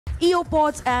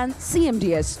EO-pods and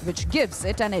CMDS, which gives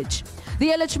it an edge. The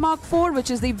LH Mark IV,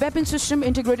 which is the weapon system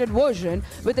integrated version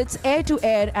with its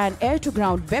air-to-air and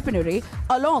air-to-ground weaponry,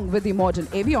 along with the modern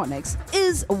avionics,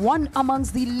 is one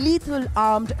amongst the lethal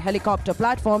armed helicopter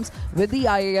platforms with the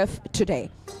IAF today.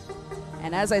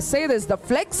 And as I say this, the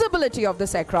flexibility of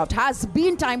this aircraft has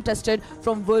been time-tested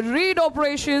from varied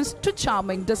operations to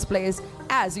charming displays,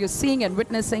 as you're seeing and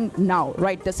witnessing now,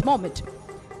 right this moment.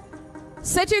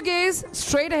 Set your gaze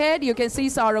straight ahead. You can see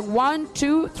Sarang 1,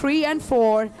 2, 3, and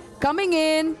 4 coming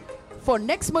in for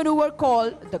next maneuver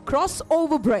called the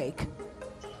crossover break.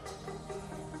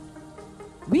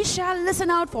 We shall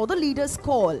listen out for the leader's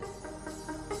call.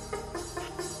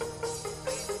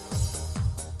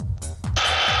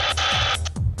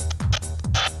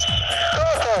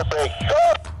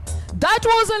 That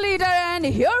was a leader, and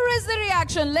here is the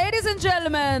reaction, ladies and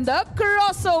gentlemen, the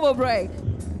crossover break.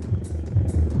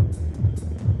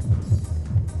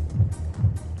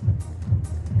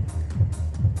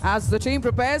 As the team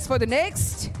prepares for the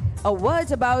next, a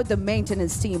word about the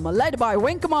maintenance team led by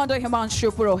Wing Commander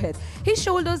Himanshu Purohit. He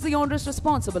shoulders the onerous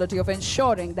responsibility of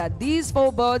ensuring that these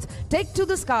 4 birds take to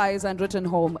the skies and return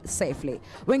home safely.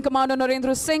 Wing Commander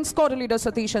Narendra Singh, Squadron Leader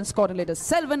Satish and Squadron Leader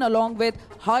Selvan, along with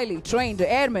highly trained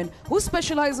airmen who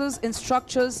specializes in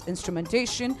structures,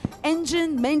 instrumentation,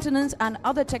 engine maintenance and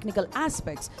other technical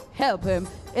aspects, help him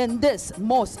in this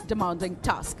most demanding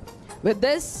task. With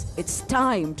this, it's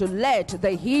time to let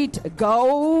the heat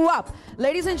go up.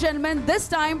 Ladies and gentlemen, this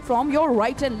time from your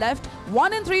right and left,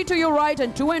 1 and 3 to your right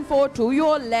and 2 and 4 to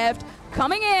your left,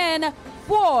 coming in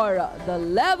for the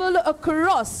level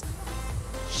across.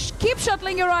 Keep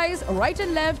shuttling your eyes right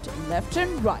and left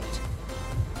and right.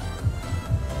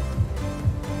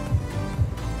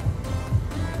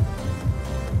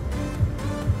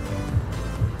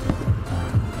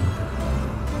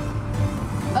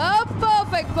 A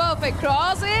perfect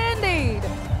cross indeed.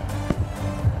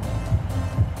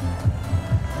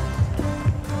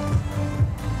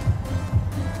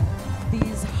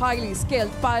 These highly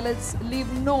skilled pilots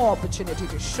leave no opportunity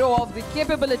to show off the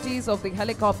capabilities of the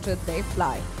helicopter they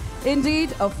fly.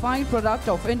 Indeed, a fine product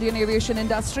of Indian aviation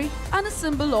industry and a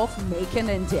symbol of Make in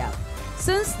India.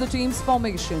 Since the team's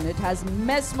formation, it has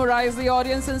mesmerized the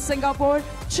audience in Singapore,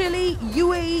 Chile,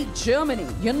 UAE, Germany,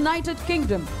 United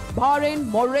Kingdom, Bahrain,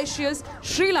 Mauritius,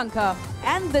 Sri Lanka,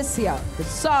 and this year, the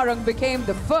Sarang became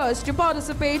the first to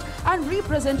participate and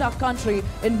represent our country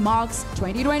in Mark's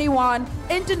 2021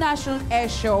 International Air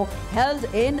Show held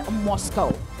in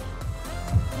Moscow.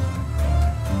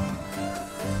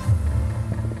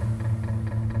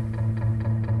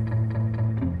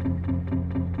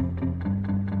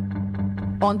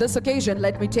 On this occasion,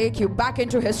 let me take you back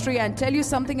into history and tell you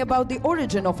something about the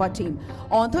origin of our team.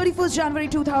 On 31st January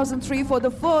 2003, for the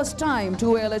first time,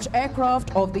 2 ALH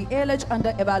aircraft of the ALH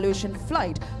under evaluation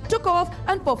flight took off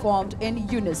and performed in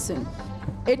unison.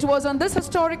 It was on this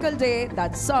historical day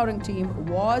that Sarang team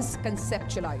was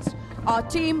conceptualized. Our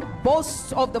team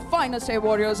boasts of the finest air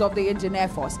warriors of the Indian Air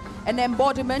Force, an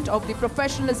embodiment of the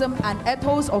professionalism and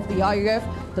ethos of the IAF.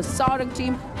 The Sarang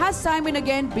team has time and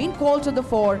again been called to the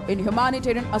fore in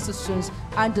humanitarian assistance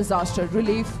and disaster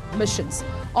relief missions.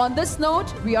 On this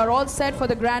note, we are all set for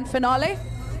the grand finale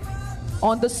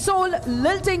on the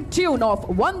soul-lilting tune of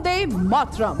Vande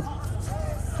Mataram.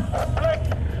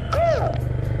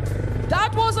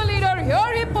 That was a leader.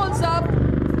 Here he pulls up,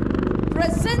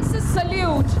 presents a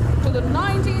salute to the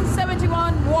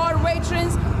 1971 war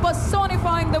veterans,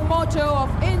 personifying the motto of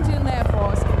Indian Air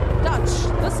Force, touch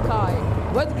the sky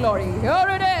with glory. Here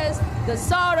it is, the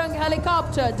Sarang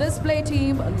helicopter display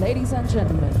team, ladies and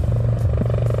gentlemen.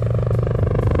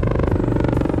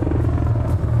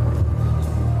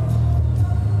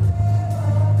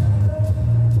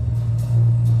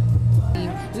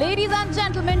 Ladies and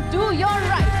gentlemen, to your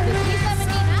right, the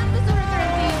 370 and the Surya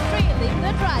team trailing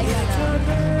the tricolor.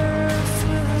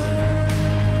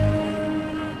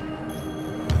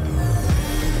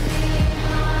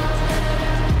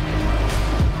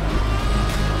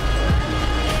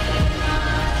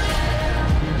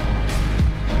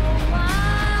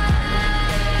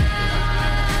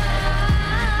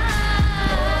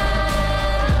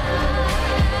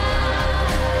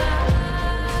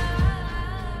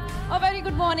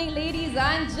 Good morning, ladies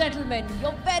and gentlemen.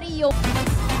 You're very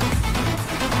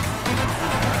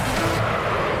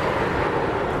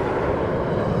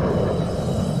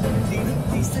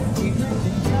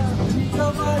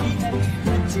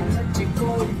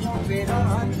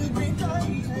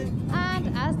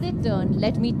And as they turn,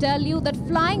 let me tell you that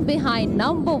flying behind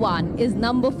number 1 is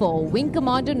number 4, Wing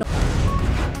Commander